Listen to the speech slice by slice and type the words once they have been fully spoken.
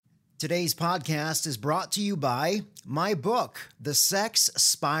Today's podcast is brought to you by my book, The Sex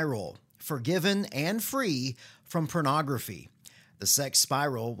Spiral, Forgiven and Free from Pornography. The Sex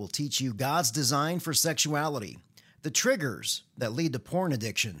Spiral will teach you God's design for sexuality, the triggers that lead to porn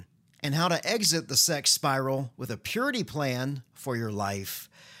addiction, and how to exit the sex spiral with a purity plan for your life.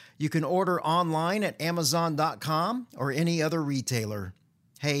 You can order online at Amazon.com or any other retailer.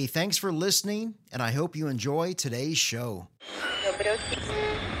 Hey, thanks for listening, and I hope you enjoy today's show.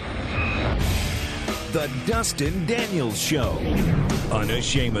 The Dustin Daniels Show.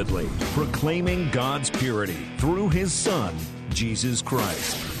 Unashamedly proclaiming God's purity through His Son, Jesus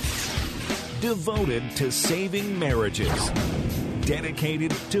Christ. Devoted to saving marriages.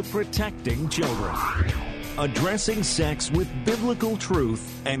 Dedicated to protecting children. Addressing sex with biblical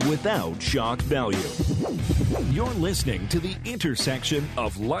truth and without shock value. You're listening to the intersection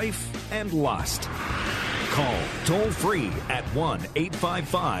of life and lust. Call toll-free at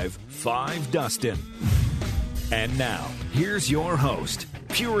 1-855-5-DUSTIN. And now, here's your host,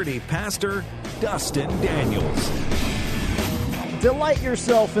 Purity Pastor Dustin Daniels. Delight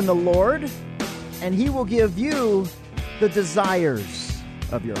yourself in the Lord, and He will give you the desires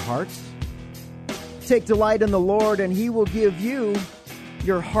of your heart. Take delight in the Lord, and He will give you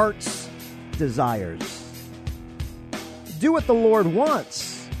your heart's desires. Do what the Lord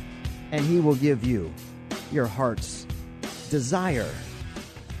wants, and He will give you your heart's desire.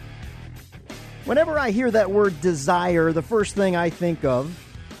 Whenever I hear that word desire, the first thing I think of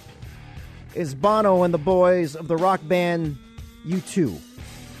is Bono and the boys of the rock band U2.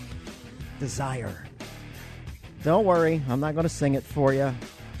 Desire. Don't worry, I'm not going to sing it for you.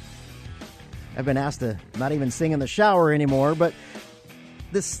 I've been asked to not even sing in the shower anymore, but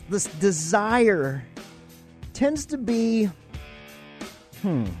this desire tends to be,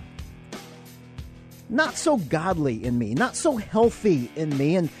 not so godly in me, not so healthy in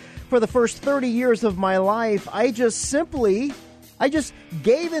me. And for the first 30 years of my life, I just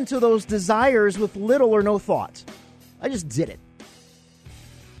gave into those desires with little or no thought. I just did it.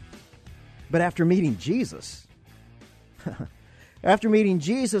 But after meeting Jesus,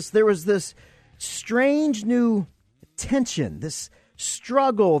 there was this strange new tension, this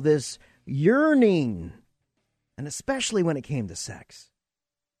struggle, this yearning, and especially when it came to sex.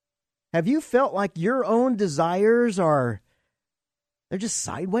 Have you felt like your own desires they're just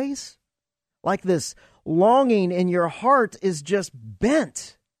sideways? Like this longing in your heart is just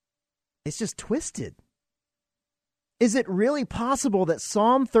bent. It's just twisted. Is it really possible that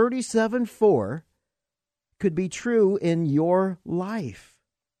Psalm 37:4 could be true in your life?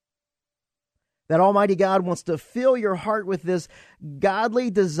 That Almighty God wants to fill your heart with this godly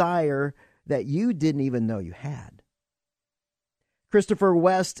desire that you didn't even know you had. Christopher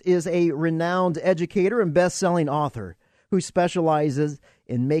West is a renowned educator and best-selling author who specializes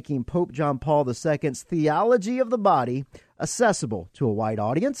in making Pope John Paul II's theology of the body accessible to a wide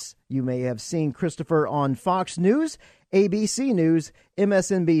audience. You may have seen Christopher on Fox News, ABC News,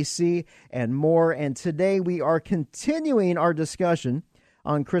 MSNBC, and more. And today we are continuing our discussion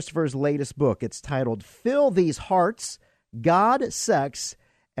on Christopher's latest book. It's titled Fill These Hearts, God, Sex,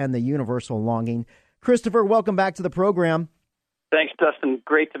 and the Universal Longing. Christopher, welcome back to the program. Thanks, Dustin.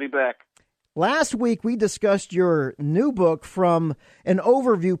 Great to be back. Last week, we discussed your new book from an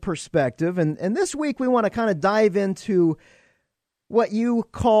overview perspective, and this week we want to kind of dive into what you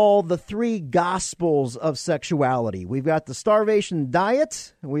call the three gospels of sexuality. We've got the starvation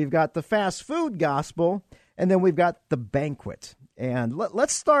diet, we've got the fast food gospel, and then we've got the banquet. And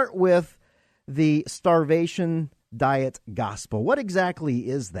let's start with the starvation diet gospel. What exactly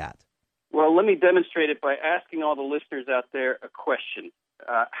is that? Well, let me demonstrate it by asking all the listeners out there a question.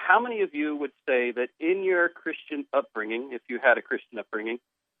 How many of you would say that in your Christian upbringing, if you had a Christian upbringing,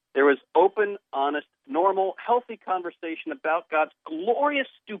 there was open, honest, normal, healthy conversation about God's glorious,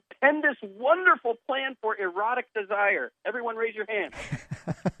 stupendous, wonderful plan for erotic desire? Everyone raise your hand.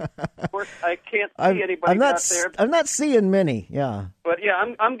 Of course, I can't see anybody out there. I'm not seeing many, yeah. But yeah,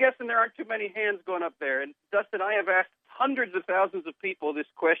 I'm guessing there aren't too many hands going up there. And Dustin, I have asked hundreds of thousands of people this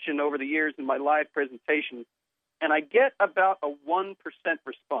question over the years in my live presentations, and I get about a 1%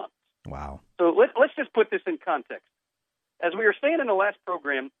 response. Wow. So let's just put this in context. As we were saying in the last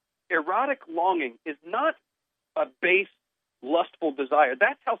program, erotic longing is not a base, lustful desire.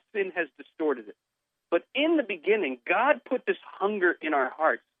 That's how sin has distorted it. But in the beginning, God put this hunger in our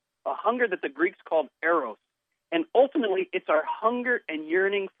hearts, a hunger that the Greeks called eros. And ultimately, it's our hunger and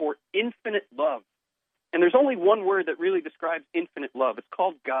yearning for infinite love. And there's only one word that really describes infinite love. It's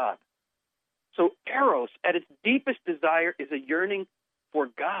called God. So eros, at its deepest desire, is a yearning for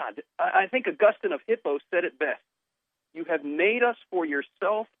God. I think Augustine of Hippo said it best. You have made us for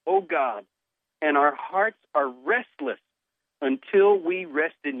yourself, O God, and our hearts are restless until we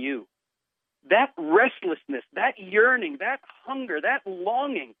rest in you. That restlessness, that yearning, that hunger, that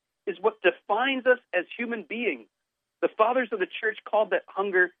longing is what defines us as human beings. The fathers of the church called that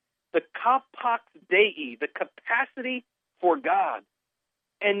hunger the capax Dei, the capacity for God.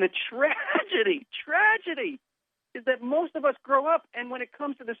 And the tragedy is that most of us grow up, and when it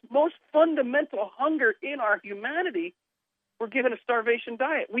comes to this most fundamental hunger in our humanity, we're given a starvation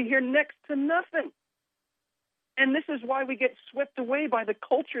diet. We hear next to nothing. And this is why we get swept away by the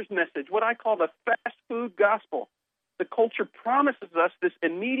culture's message, what I call the fast food gospel. The culture promises us this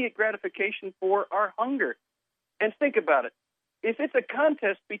immediate gratification for our hunger. And think about it. If it's a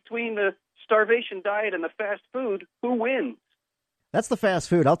contest between the starvation diet and the fast food, who wins? That's the fast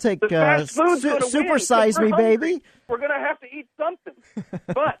food. I'll take the fast food's Super Size Me, baby. We're going to have to eat something.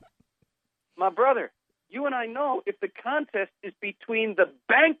 But, my brother, you and I know if the contest is between the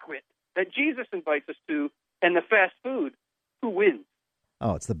banquet that Jesus invites us to and the fast food, who wins?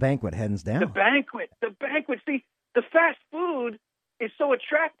 Oh, it's the banquet, hands down. The banquet. See, the fast food is so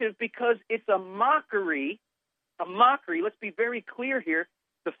attractive because it's a mockery. Let's be very clear here.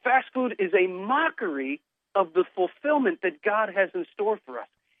 The fast food is a mockery of the fulfillment that God has in store for us.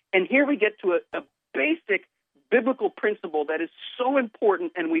 And here we get to a basic biblical principle that is so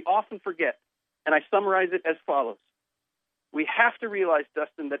important and we often forget. And I summarize it as follows. We have to realize,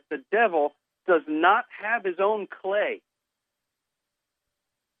 Dustin, that the devil does not have his own clay.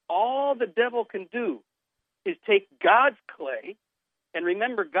 All the devil can do is take God's clay, and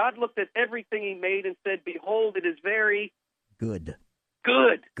remember, God looked at everything he made and said, behold, it is very good.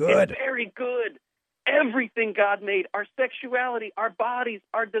 Good. It's very good. Everything God made, our sexuality, our bodies,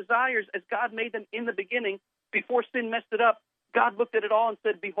 our desires, as God made them in the beginning, before sin messed it up, God looked at it all and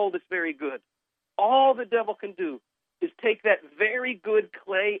said, behold, it's very good. All the devil can do is take that very good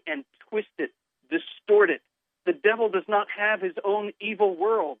clay and twist it, distort it. The devil does not have his own evil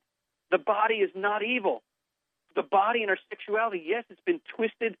world. The body is not evil. The body and our sexuality, yes, it's been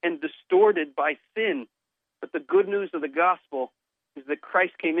twisted and distorted by sin. But the good news of the gospel is that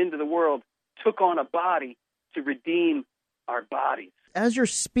Christ came into the world, took on a body to redeem our bodies. As you're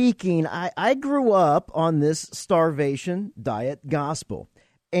speaking, I grew up on this starvation diet gospel.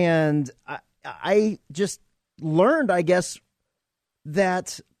 And I just learned, I guess,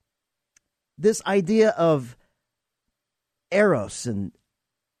 that this idea of eros and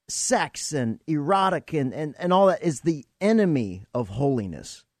sex and erotic and all that is the enemy of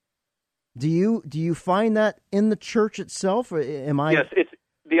holiness. Do you find that in the church itself? Or am I? Yes,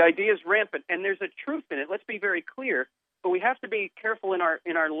 the idea is rampant, and there's a truth in it. Let's be very clear, but we have to be careful in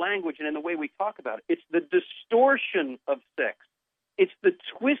our language and in the way we talk about it. It's the distortion of sex. It's the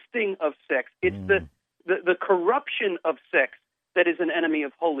twisting of sex. It's the corruption of sex that is an enemy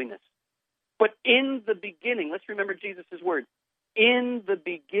of holiness. But in the beginning, let's remember Jesus' words. In the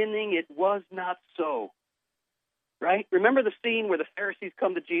beginning, it was not so. Right? Remember the scene where the Pharisees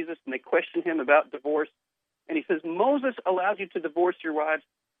come to Jesus and they question him about divorce? And he says, Moses allowed you to divorce your wives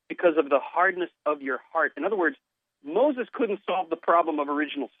because of the hardness of your heart. In other words, Moses couldn't solve the problem of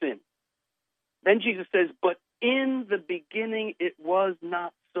original sin. Then Jesus says, but in the beginning, it was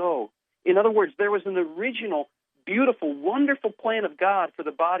not so. In other words, there was an original, beautiful, wonderful plan of God for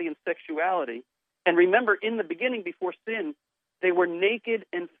the body and sexuality. And remember, in the beginning, before sin, they were naked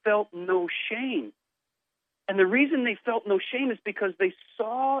and felt no shame. And the reason they felt no shame is because they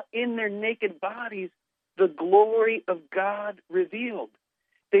saw in their naked bodies the glory of God revealed.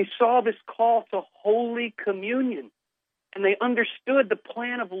 They saw this call to holy communion, and they understood the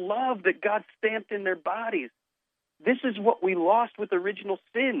plan of love that God stamped in their bodies. This is what we lost with original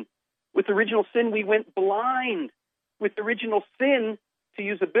sin. With original sin, we went blind. With original sin, to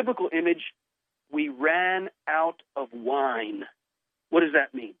use a biblical image, we ran out of wine. What does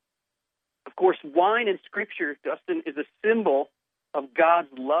that mean? Of course, wine in Scripture, Dustin, is a symbol of God's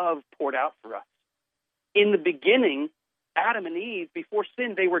love poured out for us. In the beginning, Adam and Eve, before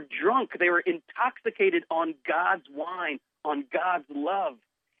sin, they were drunk. They were intoxicated on God's wine, on God's love.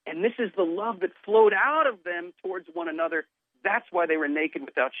 And this is the love that flowed out of them towards one another. That's why they were naked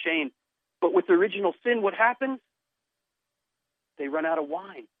without shame. But with original sin, what happens? They run out of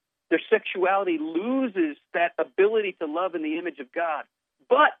wine. Their sexuality loses that ability to love in the image of God.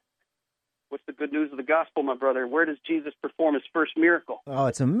 But what's the good news of the gospel, my brother? Where does Jesus perform his first miracle? Oh,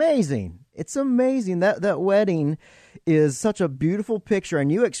 it's amazing. It's amazing. That wedding is such a beautiful picture,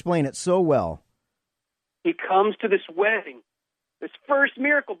 and you explain it so well. He comes to this wedding, this first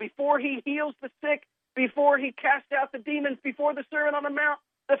miracle, before he heals the sick, before he casts out the demons, before the Sermon on the Mount.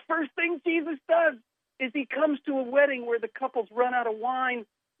 The first thing Jesus does is he comes to a wedding where the couple's run out of wine,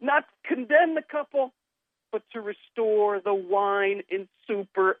 not to condemn the couple, but to restore the wine in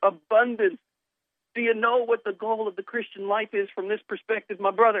superabundance. Do you know what the goal of the Christian life is from this perspective,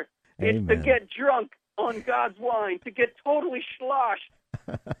 my brother? Amen. It's to get drunk on God's wine, to get totally sloshed.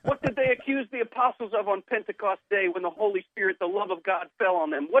 What did they accuse the apostles of on Pentecost Day when the Holy Spirit, the love of God, fell on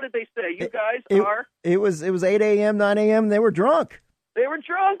them? What did they say? You guys are... It was 8 a.m., 9 a.m., they were drunk. They were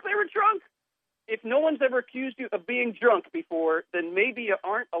drunk. They were drunk. If no one's ever accused you of being drunk before, then maybe you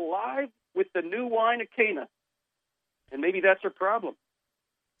aren't alive with the new wine of Cana. And maybe that's our problem.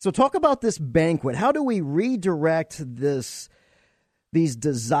 So talk about this banquet. How do we redirect these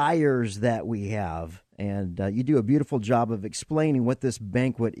desires that we have? And you do a beautiful job of explaining what this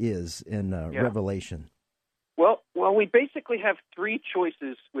banquet is in Revelation. Well, we basically have three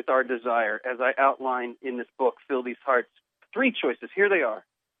choices with our desire, as I outline in this book, Fill These Hearts. Three choices. Here they are.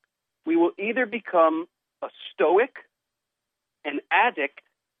 We will either become a stoic, an addict,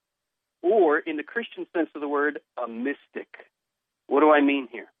 or, in the Christian sense of the word, a mystic. What do I mean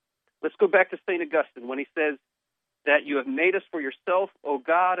here? Let's go back to St. Augustine when he says that you have made us for yourself, O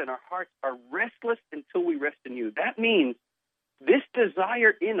God, and our hearts are restless until we rest in you. That means this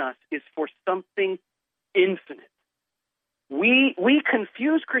desire in us is for something infinite. We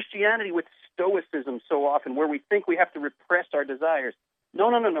confuse Christianity with stoicism so often, where we think we have to repress our desires. No.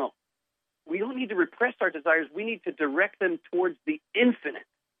 We don't need to repress our desires. We need to direct them towards the infinite.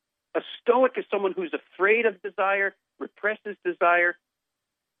 A stoic is someone who's afraid of desire, represses desire.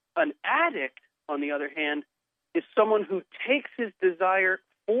 An addict, on the other hand, is someone who takes his desire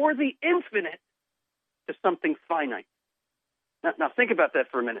for the infinite to something finite. Now think about that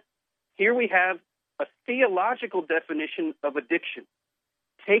for a minute. Here we have a theological definition of addiction,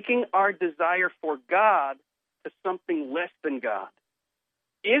 taking our desire for God to something less than God.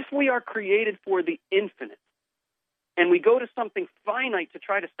 If we are created for the infinite, and we go to something finite to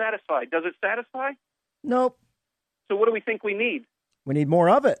try to satisfy, does it satisfy? Nope. So what do we think we need? We need more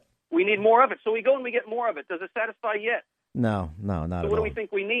of it. We need more of it. So we go and we get more of it. Does it satisfy yet? No, not at all. So what do we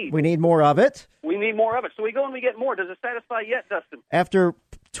think we need? We need more of it. We need more of it. So we go and we get more. Does it satisfy yet, Dustin? After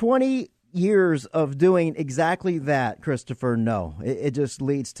 20 years of doing exactly that, Christopher, no. It just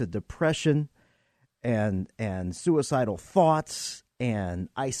leads to depression and suicidal thoughts and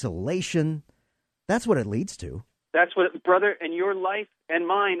isolation. That's what it leads to. That's what, brother, and your life and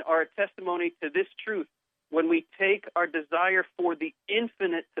mine are a testimony to this truth. When we take our desire for the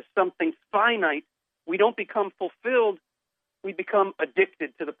infinite to something finite, we don't become fulfilled. We become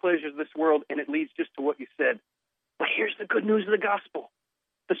addicted to the pleasures of this world, and it leads just to what you said. But here's the good news of the gospel.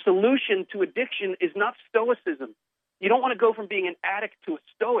 The solution to addiction is not stoicism. You don't want to go from being an addict to a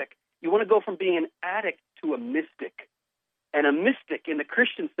stoic. You want to go from being an addict to a mystic. And a mystic, in the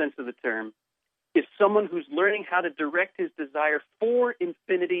Christian sense of the term, is someone who's learning how to direct his desire for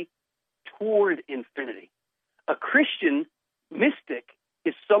infinity toward infinity. A Christian mystic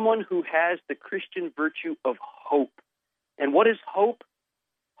is someone who has the Christian virtue of hope. And what is hope?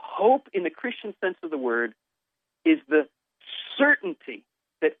 Hope, in the Christian sense of the word, is the certainty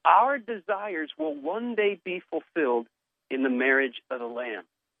that our desires will one day be fulfilled in the marriage of the Lamb.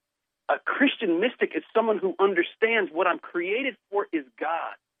 A Christian mystic is someone who understands what I'm created for is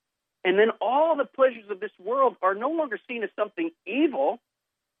God. And then all the pleasures of this world are no longer seen as something evil.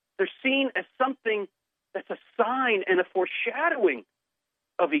 They're seen as something that's a sign and a foreshadowing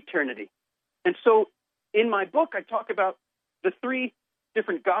of eternity. And so in my book, I talk about the three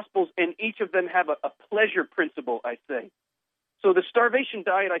different gospels, and each of them have a pleasure principle, I say. So the starvation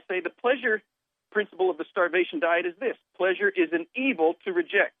diet, I say, the pleasure principle of the starvation diet is this: pleasure is an evil to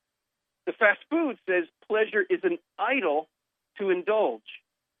reject. The fast food says pleasure is an idol to indulge.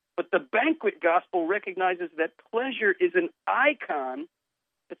 But the banquet gospel recognizes that pleasure is an icon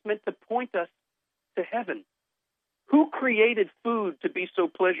that's meant to point us to heaven. Who created food to be so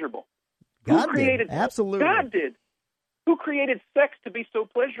pleasurable? God Who created, did. Absolutely. God did. Who created sex to be so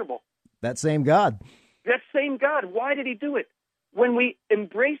pleasurable? That same God. That same God. Why did he do it? When we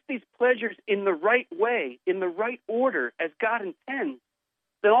embrace these pleasures in the right way, in the right order, as God intends,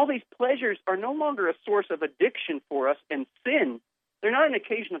 then all these pleasures are no longer a source of addiction for us and sin. They're not an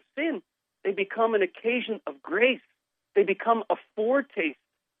occasion of sin. They become an occasion of grace. They become a foretaste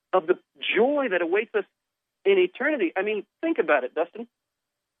of the joy that awaits us in eternity. I mean, think about it, Dustin.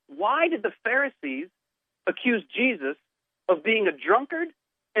 Why did the Pharisees accuse Jesus of being a drunkard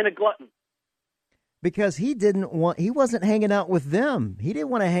and a glutton? Because he wasn't hanging out with them. He didn't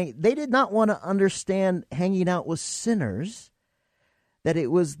want to hang. They did not want to understand hanging out with sinners.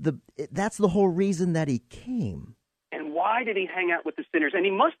 That's the whole reason that he came. And why why did he hang out with the sinners? And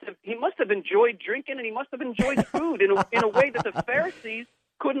he must have enjoyed drinking, and he must have enjoyed food in a way that the Pharisees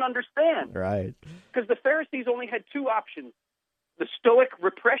couldn't understand. Right. Because the Pharisees only had two options: the Stoic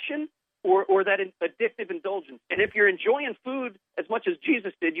repression or that addictive indulgence. And if you're enjoying food as much as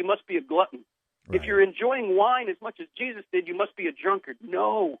Jesus did, you must be a glutton. Right. If you're enjoying wine as much as Jesus did, you must be a drunkard.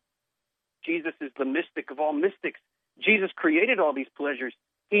 No. Jesus is the mystic of all mystics. Jesus created all these pleasures.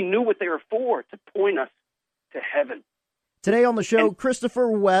 He knew what they were for, to point us to heaven. Today on the show,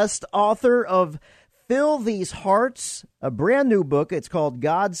 Christopher West, author of Fill These Hearts, a brand new book. It's called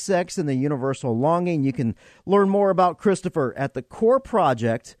God, Sex, and the Universal Longing. You can learn more about Christopher at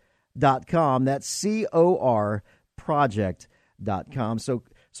thecoreproject.com. That's COR project.com. So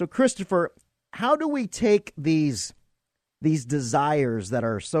Christopher, how do we take these desires that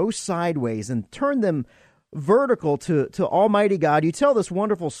are so sideways and turn them vertical to Almighty God? You tell this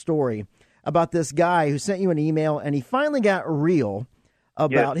wonderful story about this guy who sent you an email, and he finally got real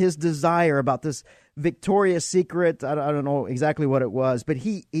about his desire, about this Victoria's Secret. I don't know exactly what it was, but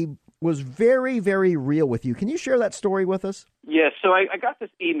he was very, very real with you. Can you share that story with us? Yes. So I got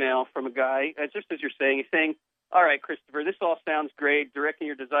this email from a guy, just as you're saying. He's saying, all right, Christopher, this all sounds great, directing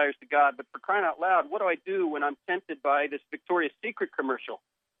your desires to God, but for crying out loud, what do I do when I'm tempted by this Victoria's Secret commercial?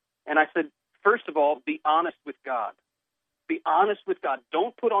 And I said, first of all, be honest with God. Be honest with God.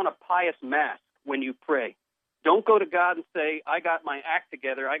 Don't put on a pious mask when you pray. Don't go to God and say, I got my act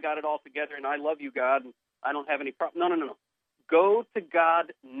together, I got it all together, and I love you, God, and I don't have any problem. No. Go to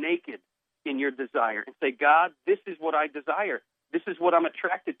God naked in your desire and say, God, this is what I desire. This is what I'm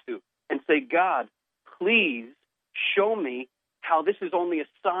attracted to. And say, God, please show me how this is only a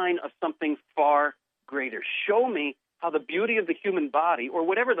sign of something far greater. Show me how the beauty of the human body, or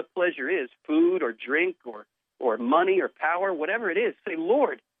whatever the pleasure is, food or drink or money or power, whatever it is, say,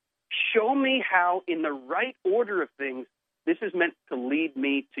 Lord, show me how in the right order of things this is meant to lead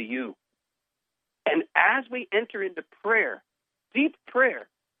me to you. And as we enter into prayer, deep prayer,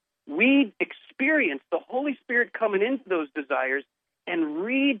 we experience the Holy Spirit coming into those desires and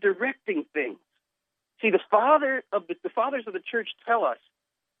redirecting things. See, the fathers of the church tell us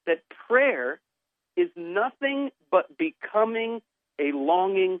that prayer is nothing but becoming a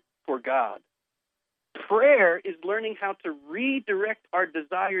longing for God. Prayer is learning how to redirect our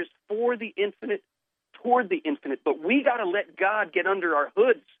desires for the infinite toward the infinite, but we got to let God get under our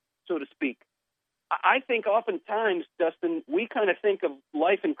hoods, so to speak. I think oftentimes, Dustin, we kind of think of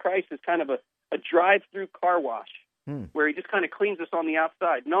life in Christ as kind of a drive-through car wash where he just kind of cleans us on the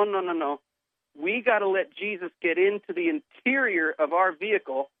outside. No. We got to let Jesus get into the interior of our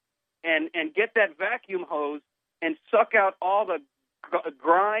vehicle and get that vacuum hose and suck out all the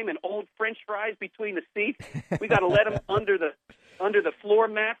grime and old French fries between the seats. We got to let him under the floor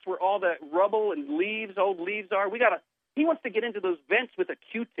mats where all the rubble and old leaves are. He wants to get into those vents with a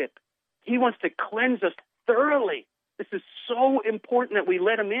Q-tip. He wants to cleanse us thoroughly. This is so important that we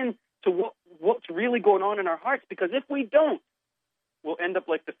let him in to what's really going on in our hearts, because if we don't, we'll end up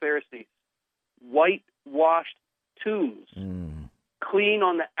like the Pharisees, whitewashed tombs, clean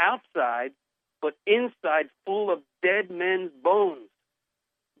on the outside, but inside full of dead men's bones.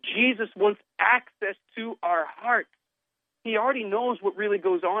 Jesus wants access to our hearts. He already knows what really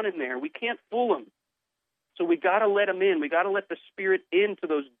goes on in there. We can't fool him. So we got to let him in. We got to let the Spirit into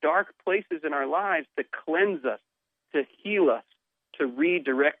those dark places in our lives to cleanse us, to heal us, to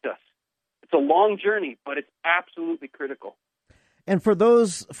redirect us. It's a long journey, but it's absolutely critical. And for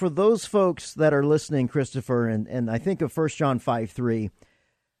those folks that are listening, Christopher, and I think of 1 John 5:3,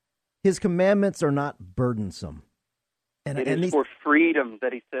 his commandments are not burdensome. It is for freedom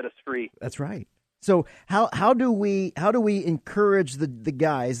that he set us free. That's right. So how do we encourage the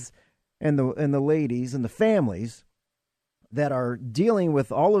guys and the ladies and the families that are dealing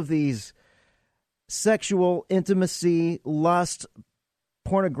with all of these sexual intimacy, lust,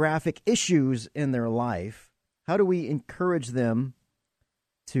 pornographic issues in their life? How do we encourage them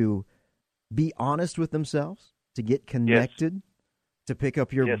to be honest with themselves, to get connected, to pick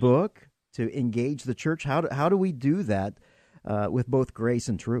up your book, to engage the church? How do we do that with both grace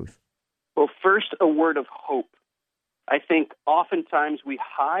and truth? Well, first, a word of hope. I think oftentimes we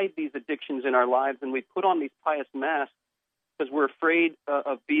hide these addictions in our lives and we put on these pious masks because we're afraid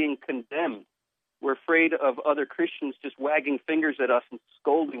of being condemned. We're afraid of other Christians just wagging fingers at us and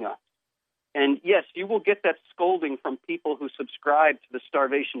scolding us. And yes, you will get that scolding from people who subscribe to the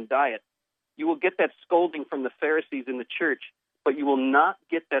starvation diet. You will get that scolding from the Pharisees in the church, but you will not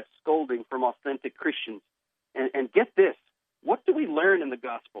get that scolding from authentic Christians. And get this, what do we learn in the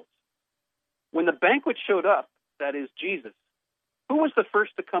Gospels? When the banquet showed up, that is Jesus, who was the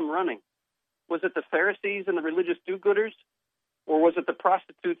first to come running? Was it the Pharisees and the religious do-gooders? Or was it the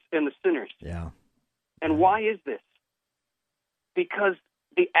prostitutes and the sinners? Yeah. And why is this? Because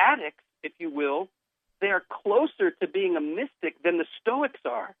the addicts, if you will, they are closer to being a mystic than the Stoics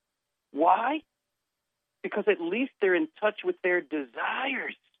are. Why? Because at least they're in touch with their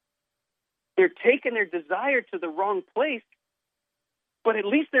desires. They're taking their desire to the wrong place, but at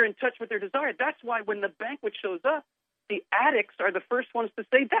least they're in touch with their desire. That's why when the banquet shows up, the addicts are the first ones to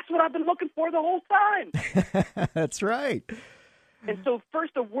say, that's what I've been looking for the whole time. That's right. And so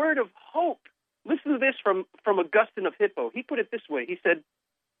first, a word of hope. Listen to this from Augustine of Hippo. He put it this way. He said,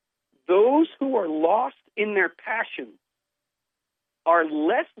 those who are lost in their passions are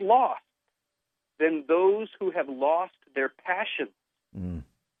less lost than those who have lost their passion. Mm.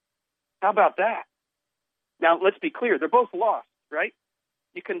 How about that? Now, let's be clear. They're both lost, right?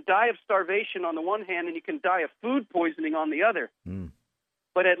 You can die of starvation on the one hand, and you can die of food poisoning on the other. Mm.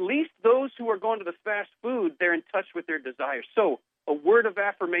 But at least those who are going to the fast food, they're in touch with their desires. So a word of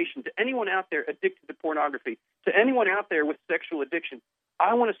affirmation to anyone out there addicted to pornography, to anyone out there with sexual addiction.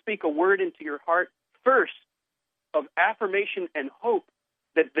 I want to speak a word into your heart first of affirmation and hope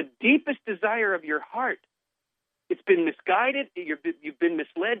that the deepest desire of your heart, it's been misguided, you've been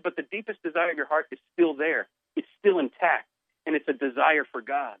misled, but the deepest desire of your heart is still there. It's still intact, and it's a desire for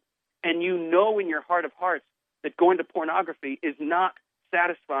God. And you know in your heart of hearts that going to pornography is not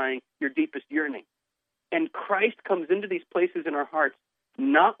satisfying your deepest yearning. And Christ comes into these places in our hearts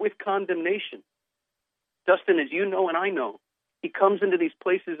not with condemnation. Dustin, as you know and I know, he comes into these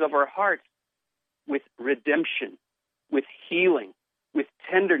places of our hearts with redemption, with healing, with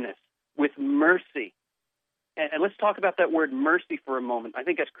tenderness, with mercy. And let's talk about that word mercy for a moment. I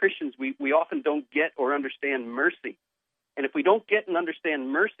think as Christians, we often don't get or understand mercy. And if we don't get and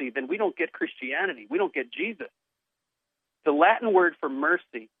understand mercy, then we don't get Christianity. We don't get Jesus. The Latin word for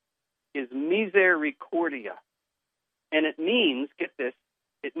mercy is misericordia. And it means, get this,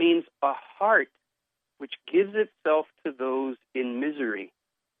 it means a heart which gives itself to those in misery.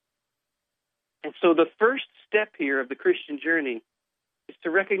 And so the first step here of the Christian journey is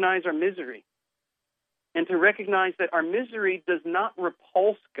to recognize our misery and to recognize that our misery does not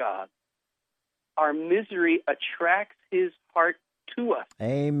repulse God. Our misery attracts his heart to us.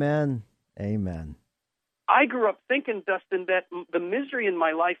 Amen. Amen. I grew up thinking, Dustin, that the misery in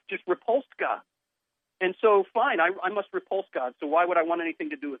my life just repulsed God. And so, fine, I must repulse God, so why would I want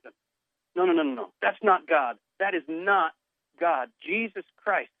anything to do with him? No. That's not God. That is not God. Jesus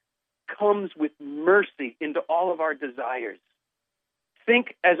Christ comes with mercy into all of our desires.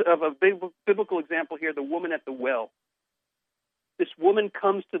 Think as of a biblical example here, the woman at the well. This woman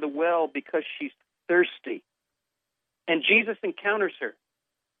comes to the well because she's thirsty. And Jesus encounters her.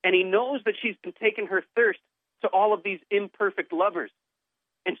 And he knows that she's been taking her thirst to all of these imperfect lovers.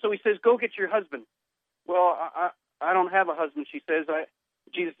 And so he says, go get your husband. Well, I don't have a husband, she says.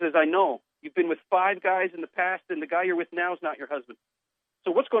 Jesus says, I know. You've been with 5 guys in the past, and the guy you're with now is not your husband.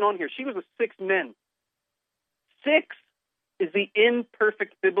 So what's going on here? She was with 6 men. 6 is the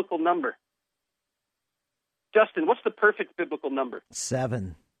imperfect biblical number. Justin, what's the perfect biblical number?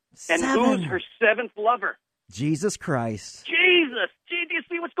 7. And 7. who's her 7th lover? Jesus Christ. Jesus. Gee, do you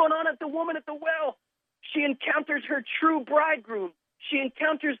see what's going on at the woman at the well? She encounters her true bridegroom. She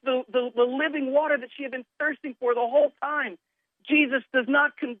encounters the living water that she had been thirsting for the whole time. Jesus does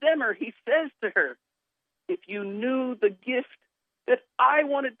not condemn her. He says to her, if you knew the gift that I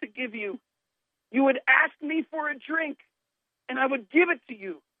wanted to give you, you would ask me for a drink, and I would give it to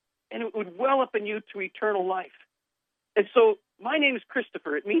you, and it would well up in you to eternal life. And so my name is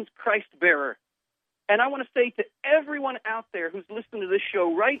Christopher. It means Christ bearer. And I want to say to everyone out there who's listening to this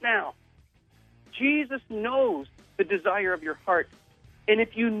show right now, Jesus knows the desire of your heart. And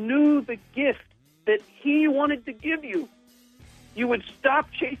if you knew the gift that he wanted to give you, you would stop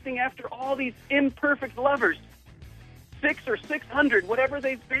chasing after all these imperfect lovers, 6 or 600, whatever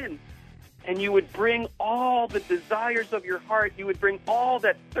they've been. And you would bring all the desires of your heart, you would bring all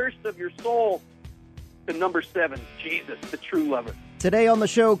that thirst of your soul to number 7, Jesus, the true lover. Today on the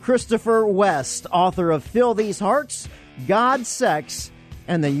show, Christopher West, author of Fill These Hearts, God, Sex,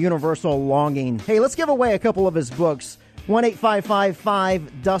 and the Universal Longing. Hey, let's give away a couple of his books.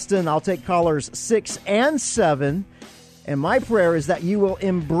 1-855-5-DUSTIN. I'll take callers 6 and 7. And my prayer is that you will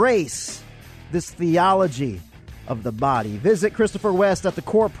embrace this theology of the body. Visit Christopher West at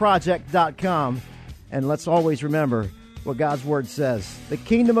thecoreproject.com. And let's always remember what God's Word says. The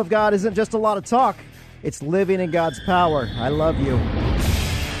kingdom of God isn't just a lot of talk. It's living in God's power. I love you.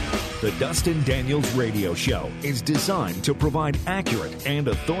 The Dustin Daniels Radio Show is designed to provide accurate and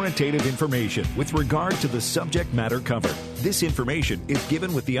authoritative information with regard to the subject matter covered. This information is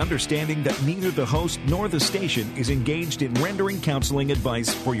given with the understanding that neither the host nor the station is engaged in rendering counseling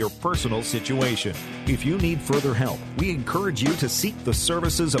advice for your personal situation. If you need further help, we encourage you to seek the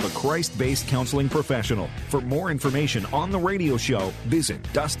services of a Christ-based counseling professional. For more information on the radio show, visit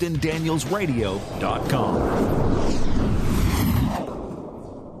DustinDanielsRadio.com.